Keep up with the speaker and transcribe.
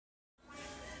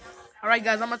Alright,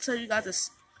 guys, I'm gonna tell you guys this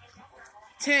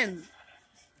 10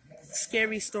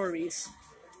 scary stories.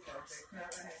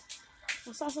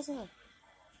 Oh, stop.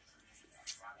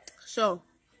 So,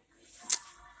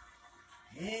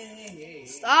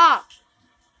 stop!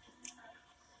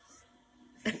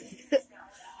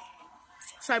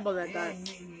 Sorry about that,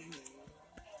 guys.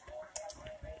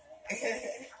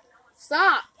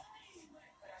 Stop!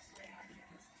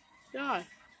 God.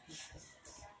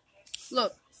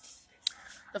 Look,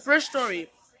 the first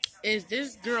story is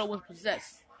this girl was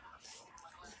possessed,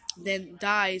 then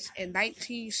dies in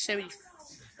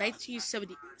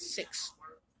 1976.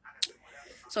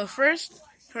 So first,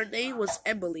 her name was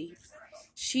Emily.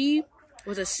 She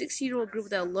was a 16-year-old girl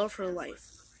that loved her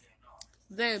life.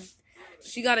 Then,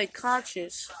 she got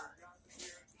unconscious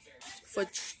for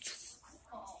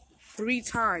 3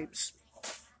 times.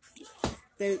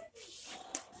 Then,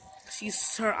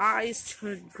 her eyes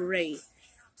turned gray.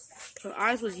 Her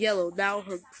eyes was yellow. Now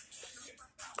her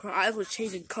eyes were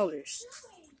changing colors.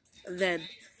 And then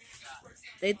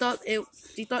they thought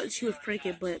she was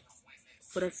pregnant, but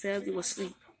her family was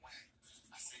asleep.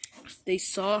 They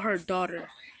saw her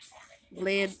daughter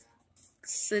laying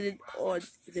sitting on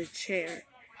the chair,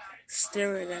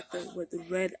 staring at them with the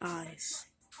red eyes.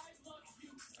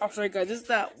 I'm sorry, guys. This is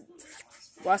not.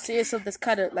 While I say something that's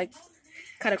kind of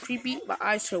creepy, my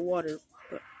eyes turn water.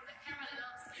 But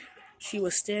she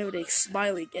was staring and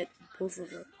smiling at both of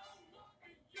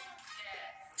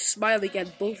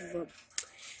them.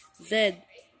 Then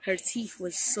her teeth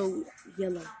was so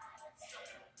yellow.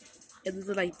 It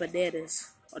looked like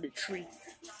bananas on a tree.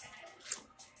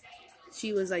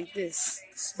 She was like this,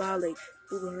 smiling,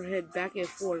 moving her head back and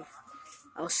forth.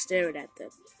 I was staring at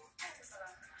them.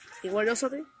 You want to know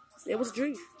something? It was a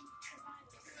dream.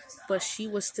 But she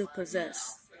was still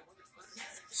possessed.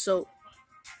 So,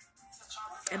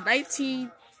 in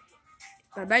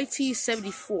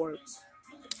 1974,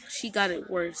 she got it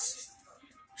worse.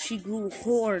 She grew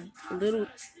little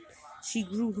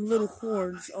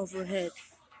horns over her head.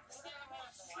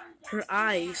 Her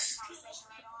eyes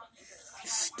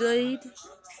stayed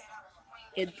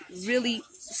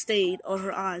on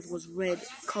her eyes was red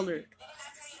colored.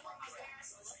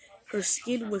 Her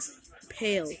skin was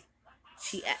pale.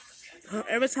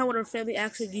 Every time when her family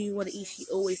asked her, "Do you want to eat?" she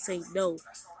always say no,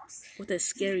 with a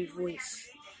scary voice.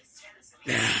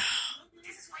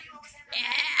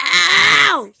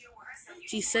 Ow!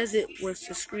 She says it was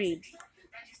to scream.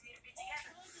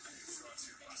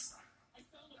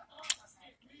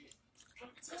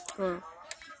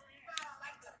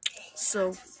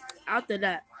 So, after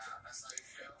that,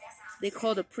 they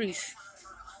called a priest.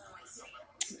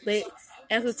 They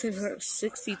executed her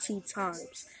 62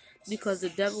 times because the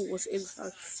devil was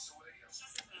inside.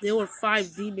 There were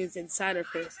 5 demons inside of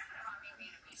her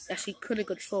that she couldn't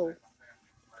control.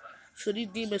 So these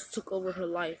demons took over her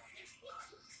life.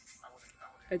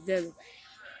 And then,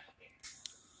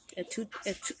 in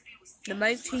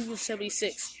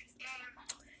 1976,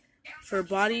 her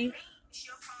body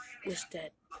was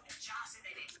dead.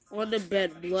 On the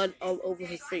bed, blood all over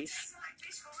her face.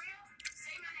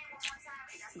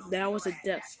 That was the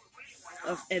death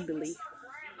of Emily.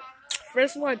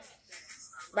 First one,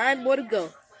 9 more to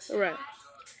go. Alright.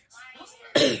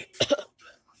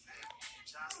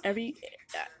 Have you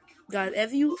guys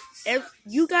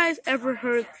ever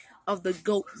heard of the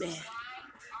Goat Man?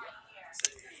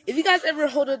 If you guys ever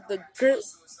heard of the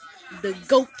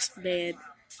Goat Man,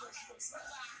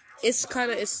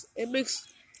 it makes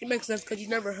sense because you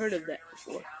never heard of that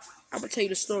before. I'm gonna tell you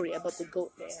the story about the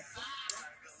Goat Man.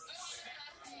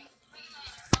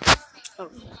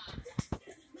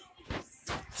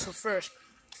 So first,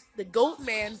 the Goat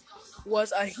Man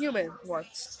was a human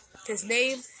once. His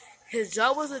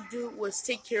job was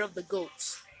take care of the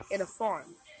goats in a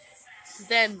farm.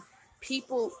 Then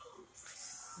people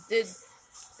did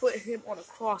put him on a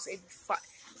cross and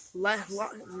let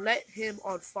him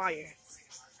on fire.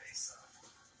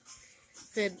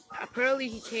 Then apparently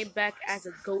he came back as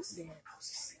a goat man.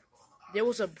 There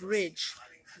was a bridge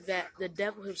that the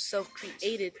devil himself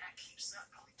created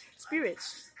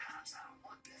spirits.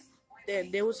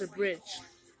 Then there was a bridge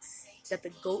that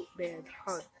the Goat Man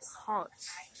haunts.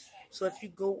 So if you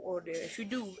go on there, if you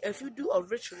do a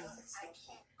ritual,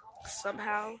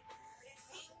 somehow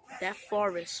that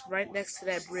forest right next to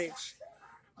that bridge,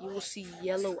 you will see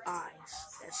yellow eyes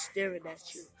that's staring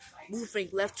at you, moving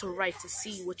left to right to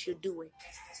see what you're doing.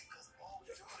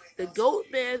 The Goat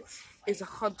Man is a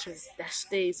hunter that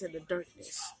stays in the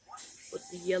darkness with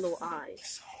the yellow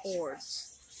eyes,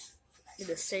 horns, in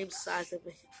the same size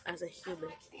as a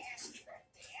human,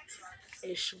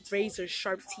 and razor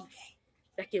sharp teeth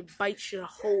that can bite your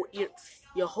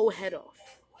whole head off.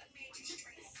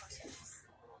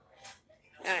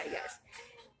 Alright, guys.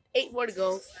 8 more to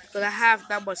go, because I have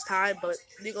not much time, but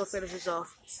we gonna finish this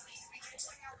off.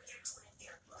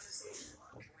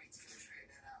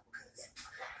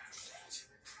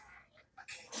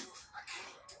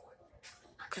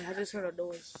 Okay, I just heard a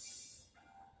noise.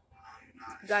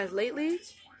 Guys, lately,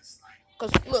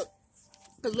 because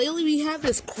lately we have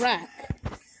this crack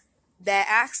that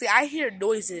actually I hear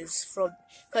noises from,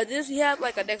 because we have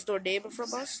like a next door neighbor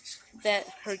from us that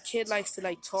her kid likes to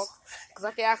like talk, because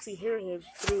I can actually hear him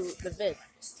through the vent.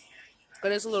 But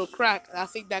there's a little crack, and I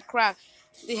think that crack,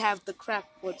 they have the crack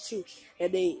one too,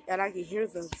 and I can hear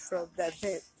them from that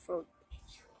vent.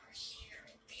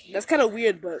 That's kind of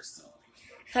weird, but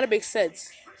kind of makes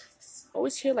sense. I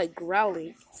always hear like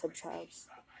growling sometimes,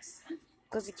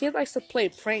 because the kid likes to play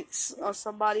pranks on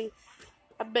somebody.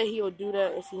 I bet he would do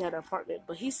that if he had an apartment.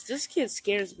 But this kid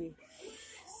scares me.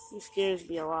 He scares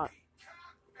me a lot.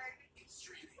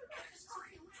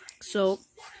 So,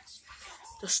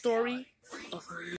 the story of her